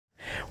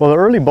Well, the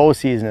early bow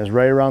season is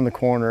right around the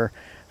corner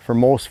for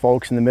most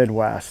folks in the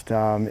Midwest.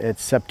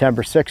 It's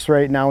September 6th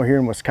right now here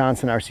in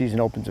Wisconsin. Our season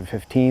opens the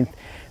 15th.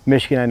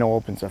 Michigan, I know,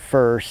 opens the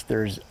 1st.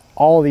 There's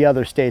all the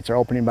other states are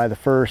opening by the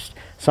 1st.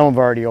 Some have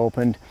already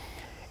opened.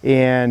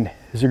 And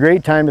it's a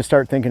great time to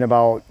start thinking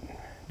about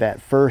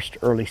that first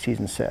early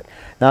season sit.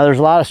 Now, there's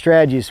a lot of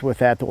strategies with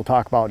that we'll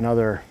talk about in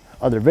other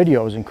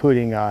videos,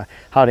 including how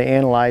to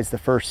analyze the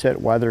first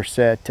sit, weather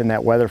sit, and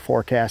that weather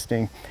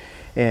forecasting,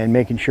 and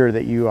making sure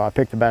that you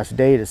pick the best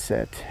day to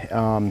sit.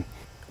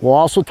 We'll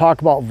also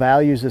talk about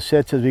values of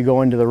sits as we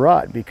go into the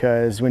rut,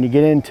 because when you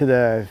get into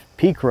the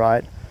peak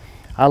rut,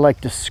 I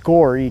like to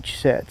score each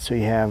sit. So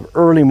you have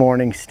early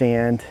morning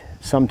stand,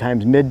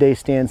 sometimes midday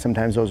stand,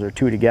 sometimes those are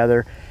two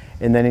together,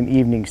 and then an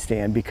evening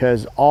stand,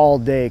 because all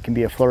day can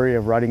be a flurry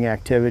of rutting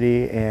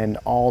activity, and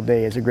all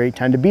day is a great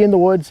time to be in the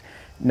woods,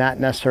 not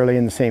necessarily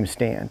in the same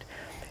stand.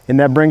 And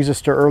that brings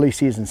us to early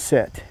season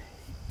sit.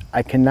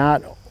 I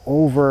cannot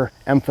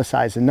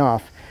overemphasize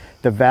enough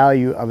the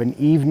value of an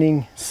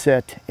evening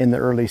sit in the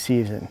early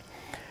season.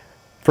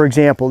 For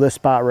example, this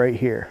spot right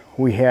here,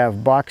 we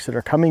have bucks that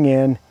are coming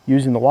in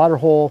using the water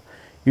hole,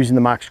 using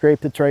the mock scrape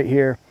that's right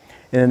here,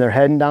 and then they're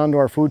heading down to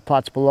our food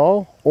plots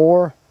below,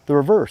 or the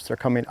reverse. They're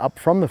coming up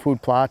from the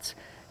food plots,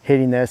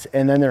 hitting this,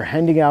 and then they're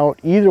heading out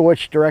either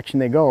which direction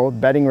they go,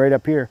 bedding right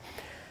up here,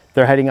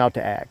 they're heading out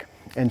to ag.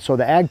 And so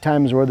the ag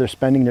time is where they're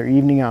spending their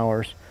evening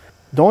hours.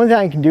 The only thing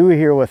I can do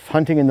here with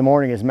hunting in the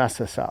morning is mess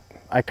this up.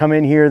 I come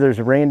in here, there's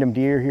a random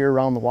deer here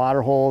around the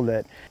water hole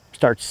that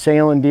starts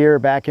sailing deer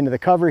back into the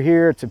cover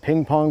here. It's a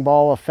ping pong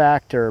ball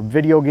effect or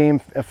video game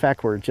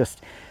effect where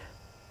just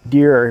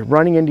deer are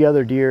running into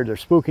other deer, they're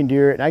spooking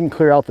deer, and I can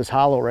clear out this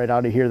hollow right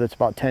out of here that's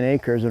about 10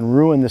 acres and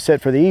ruin the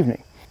sit for the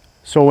evening.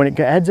 So when it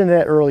heads into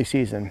that early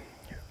season,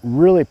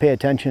 really pay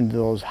attention to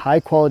those high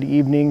quality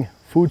evening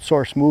food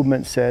source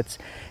movement sits,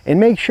 and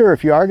make sure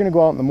if you are going to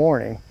go out in the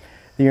morning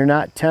that you're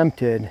not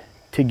tempted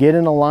to get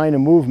in a line of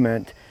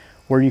movement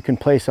where you can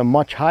place a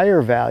much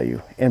higher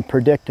value and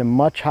predict a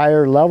much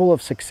higher level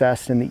of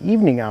success in the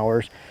evening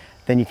hours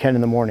than you can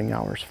in the morning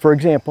hours. For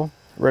example,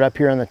 right up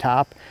here on the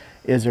top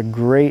is a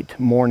great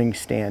morning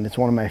stand. It's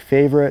one of my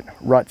favorite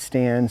rut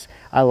stands.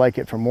 I like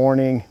it for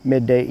morning,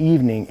 midday,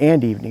 evening,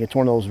 and evening. It's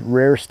one of those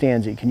rare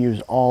stands that you can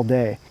use all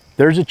day.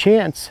 There's a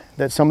chance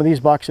that some of these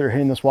bucks that are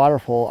hitting this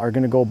waterfall are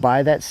going to go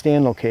by that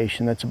stand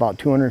location that's about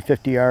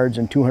 250 yards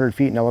and 200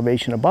 feet in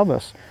elevation above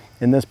us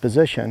in this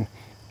position.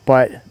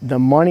 But the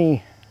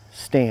money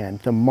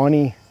stand, the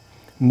money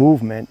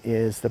movement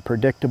is the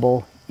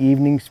predictable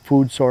evening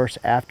food source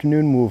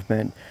afternoon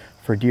movement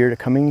for deer to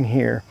come in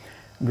here.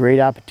 Great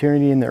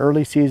opportunity in the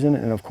early season,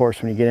 and of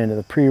course when you get into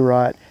the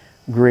pre-rut,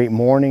 great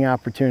morning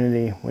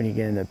opportunity. When you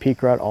get into the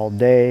peak rut, all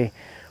day.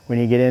 When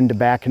you get into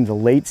back into the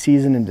late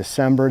season in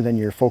December, then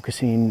you're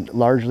focusing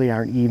largely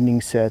on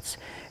evening sits.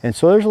 And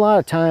so there's a lot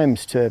of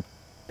times to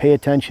pay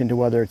attention to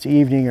whether it's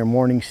evening or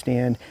morning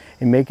stand,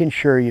 and making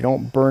sure you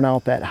don't burn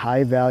out that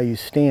high value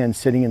stand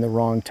sitting in the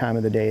wrong time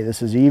of the day.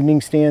 This is evening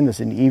stand, this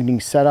is an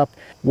evening setup.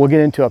 We'll get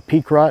into a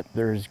peak rut.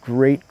 There's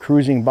great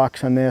cruising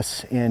bucks on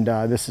this, and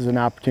this is an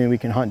opportunity we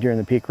can hunt during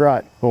the peak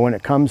rut. But when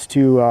it comes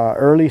to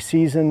early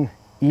season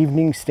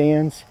evening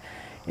stands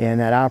and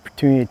that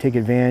opportunity to take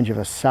advantage of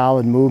a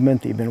solid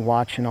movement that you've been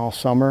watching all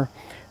summer,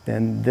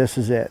 then this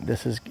is it.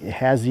 It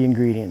has the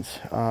ingredients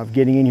of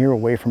getting in here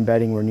away from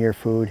bedding. We're near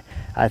food.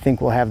 I think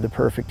we'll have the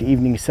perfect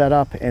evening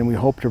setup, and we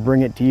hope to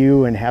bring it to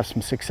you and have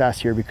some success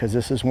here, because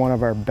this is one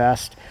of our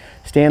best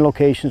stand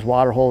locations,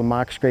 waterhole and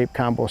mock scrape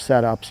combo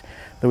setups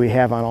that we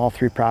have on all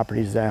three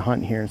properties that I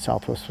hunt here in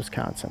Southwest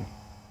Wisconsin.